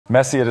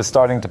Messi, it is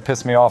starting to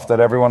piss me off that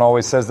everyone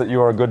always says that you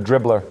are a good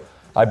dribbler.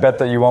 I bet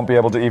that you won't be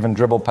able to even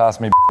dribble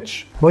past me,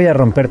 bitch. Voy a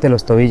romperte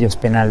los tobillos,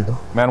 Penaldo.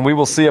 Man, we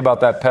will see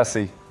about that,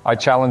 Pessi. I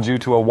challenge you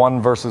to a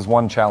 1 versus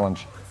 1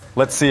 challenge.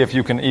 Let's see if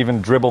you can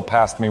even dribble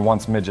past me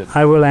once, midget.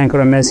 I will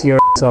anchor a Messi your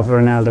ass off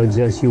Ronaldo,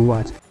 just you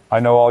watch. I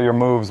know all your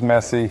moves,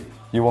 Messi.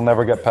 You will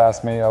never get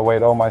past me. Oh,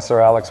 wait, oh my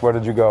Sir Alex, where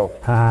did you go?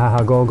 Ha ha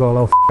ha, goal,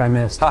 oh I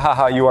missed. Ha ha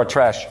ha, you are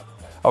trash.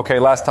 Okay,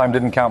 last time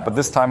didn't count, but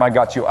this time I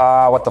got you.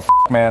 Ah, what the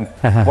man?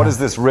 What is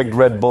this rigged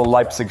Red Bull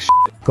Leipzig shit?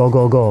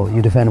 Goal.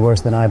 You defend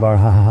worse than Ibar,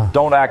 ha ha ha.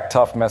 Don't act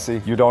tough,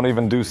 Messi. You don't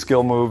even do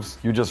skill moves.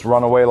 You just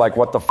run away like,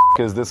 what the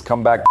is this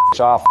comeback?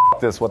 Ah,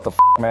 this, what the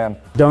man?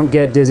 Don't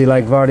get dizzy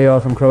like Vardiol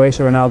from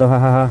Croatia, Ronaldo, ha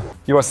ha ha.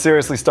 You are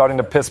seriously starting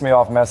to piss me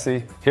off,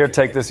 Messi. Here,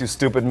 take this, you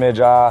stupid midge.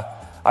 Ah,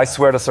 I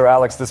swear to Sir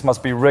Alex, this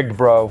must be rigged,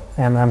 bro.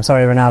 I'm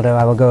sorry, Ronaldo.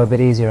 I will go a bit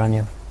easier on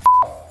you.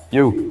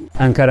 You.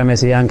 Ankara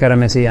Messi, Ankara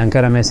Messi,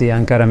 Ankara Messi,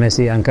 Ankara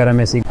Messi, Ankara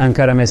Messi,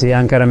 Ankara Messi,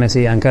 Ankara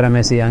Messi, Ankara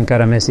Messi,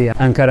 Ankara Messi,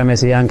 Ankara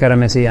Messi, Ankara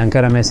Messi,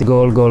 Ankara Messi,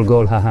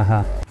 goal, ha ha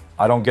ha.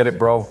 I don't get it,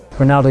 bro.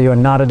 Ronaldo, you are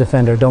not a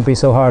defender. Don't be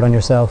so hard on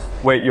yourself.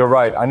 Wait, you're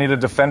right. I need a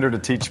defender to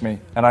teach me,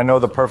 and I know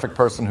the perfect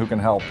person who can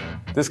help.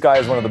 This guy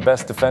is one of the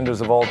best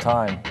defenders of all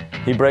time.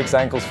 He breaks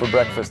ankles for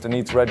breakfast and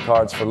eats red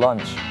cards for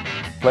lunch.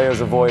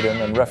 Players avoid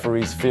him and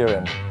referees fear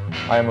him.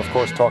 I am, of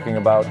course, talking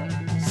about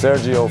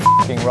Sergio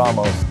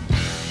Ramos.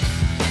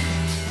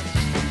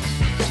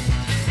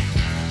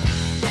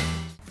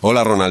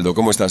 Hola Ronaldo,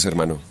 ¿cómo estás,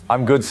 hermano?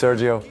 I'm good,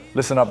 Sergio.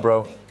 Listen up,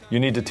 bro. You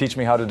need to teach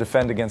me how to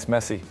defend against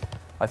Messi.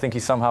 I think he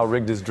somehow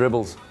rigged his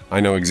dribbles. I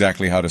know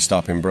exactly how to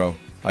stop him, bro.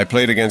 I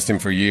played against him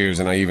for years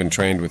and I even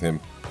trained with him.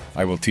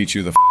 I will teach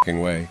you the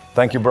way.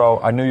 Thank you, bro.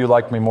 I knew you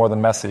liked me more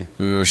than Messi.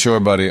 Sure,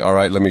 buddy. All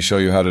right, let me show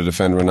you how to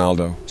defend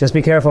Ronaldo. Just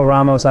be careful,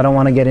 Ramos. I don't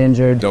want to get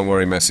injured. Don't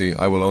worry, Messi.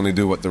 I will only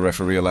do what the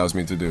referee allows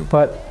me to do.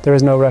 But there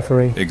is no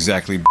referee.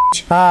 Exactly,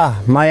 bitch.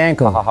 Ah, my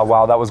ankle.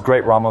 Wow, that was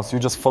great, Ramos. You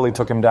just fully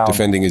took him down.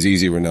 Defending is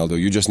easy, Ronaldo.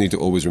 You just need to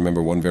always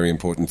remember one very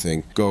important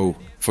thing. Go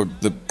for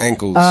the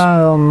ankles.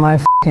 Oh, my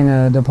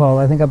DePaul.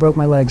 I think I broke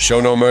my leg. Show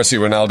no mercy,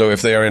 Ronaldo.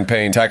 If they are in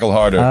pain, tackle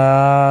harder.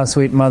 Ah,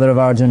 sweet mother of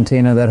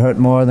Argentina, that hurt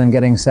more than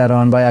getting sat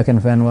on by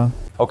Akinfenwa.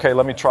 Okay,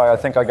 let me try. I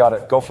think I got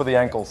it. Go for the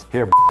ankles.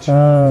 Here,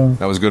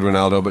 That was good,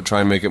 Ronaldo, but try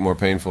and make it more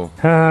painful.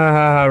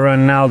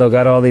 Ronaldo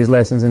got all these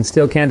lessons and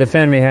still can't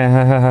defend me.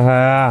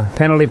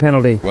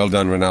 Penalty. Well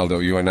done,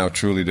 Ronaldo. You are now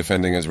truly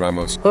defending as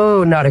Ramos.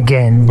 Oh, not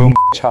again. Boom,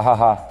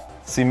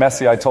 See,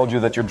 Messi, I told you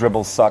that your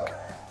dribbles suck.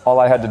 All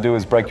I had to do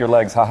is break your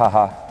legs,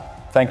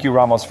 Thank you,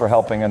 Ramos, for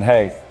helping, and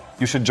hey,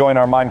 you should join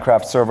our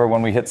Minecraft server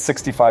when we hit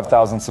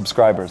 65,000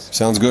 subscribers.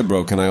 Sounds good,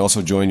 bro. Can I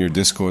also join your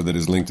Discord that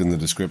is linked in the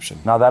description?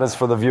 Now that is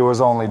for the viewers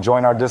only.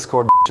 Join our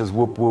Discord, bitches,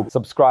 whoop whoop.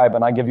 Subscribe,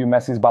 and I give you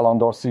Messi's Ballon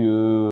d'Or. See you.